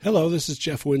Hello, this is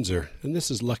Jeff Windsor, and this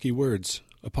is Lucky Words,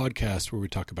 a podcast where we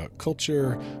talk about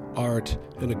culture, art,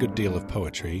 and a good deal of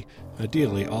poetry,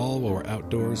 ideally all while we're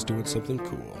outdoors doing something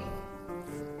cool.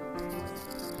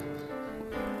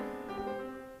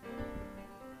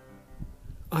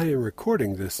 I am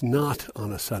recording this not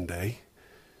on a Sunday.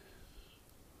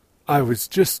 I was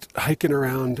just hiking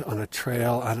around on a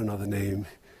trail, I don't know the name,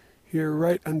 here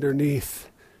right underneath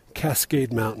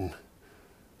Cascade Mountain,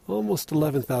 almost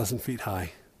 11,000 feet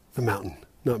high. The mountain,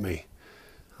 not me.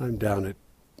 I'm down at,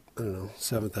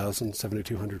 7,000,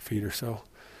 7,200 feet or so.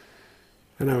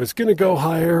 And I was going to go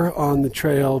higher on the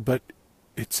trail, but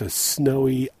it's a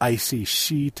snowy, icy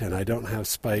sheet, and I don't have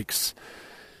spikes,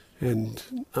 and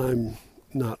I'm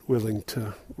not willing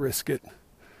to risk it.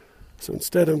 So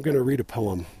instead, I'm going to read a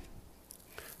poem.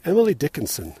 Emily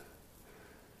Dickinson.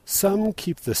 Some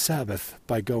keep the Sabbath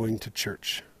by going to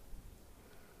church.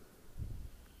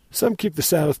 Some keep the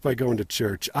Sabbath by going to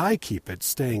church. I keep it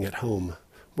staying at home,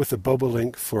 with a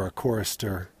bobolink for a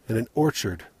chorister and an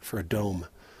orchard for a dome.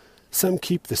 Some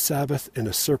keep the Sabbath in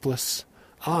a surplice.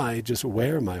 I just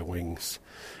wear my wings.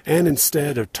 And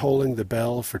instead of tolling the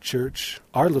bell for church,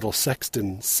 our little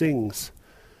sexton sings.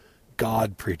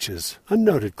 God preaches, a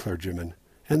noted clergyman,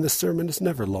 and the sermon is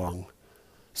never long.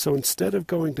 So instead of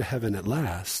going to heaven at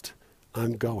last,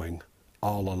 I'm going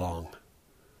all along.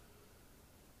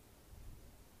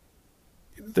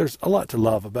 There's a lot to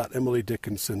love about Emily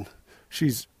Dickinson.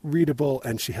 She's readable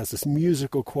and she has this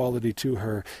musical quality to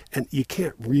her, and you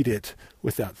can't read it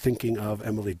without thinking of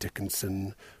Emily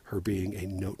Dickinson, her being a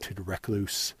noted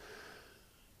recluse.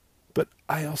 But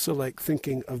I also like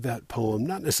thinking of that poem,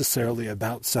 not necessarily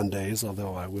about Sundays,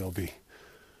 although I will be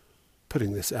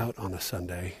putting this out on a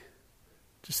Sunday.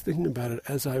 Just thinking about it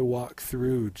as I walk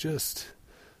through just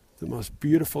the most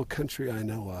beautiful country I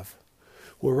know of.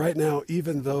 Well, right now,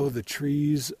 even though the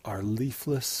trees are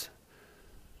leafless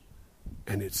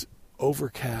and it's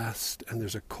overcast and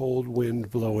there's a cold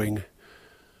wind blowing,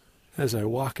 as I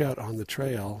walk out on the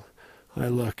trail, I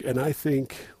look and I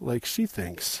think, like she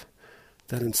thinks,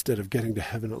 that instead of getting to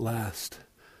heaven at last,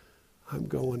 I'm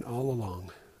going all along.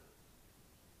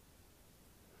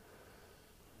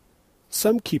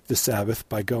 Some keep the Sabbath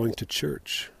by going to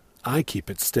church. I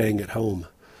keep it staying at home,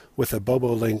 with a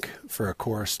bobolink for a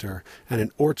chorister and an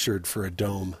orchard for a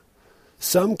dome.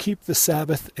 Some keep the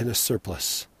Sabbath in a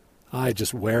surplice. I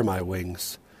just wear my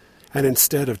wings. And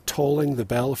instead of tolling the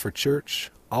bell for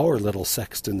church, our little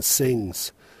sexton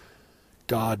sings.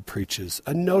 God preaches,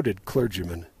 a noted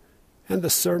clergyman, and the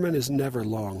sermon is never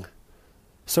long.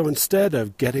 So instead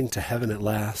of getting to heaven at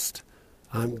last,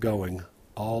 I'm going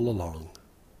all along.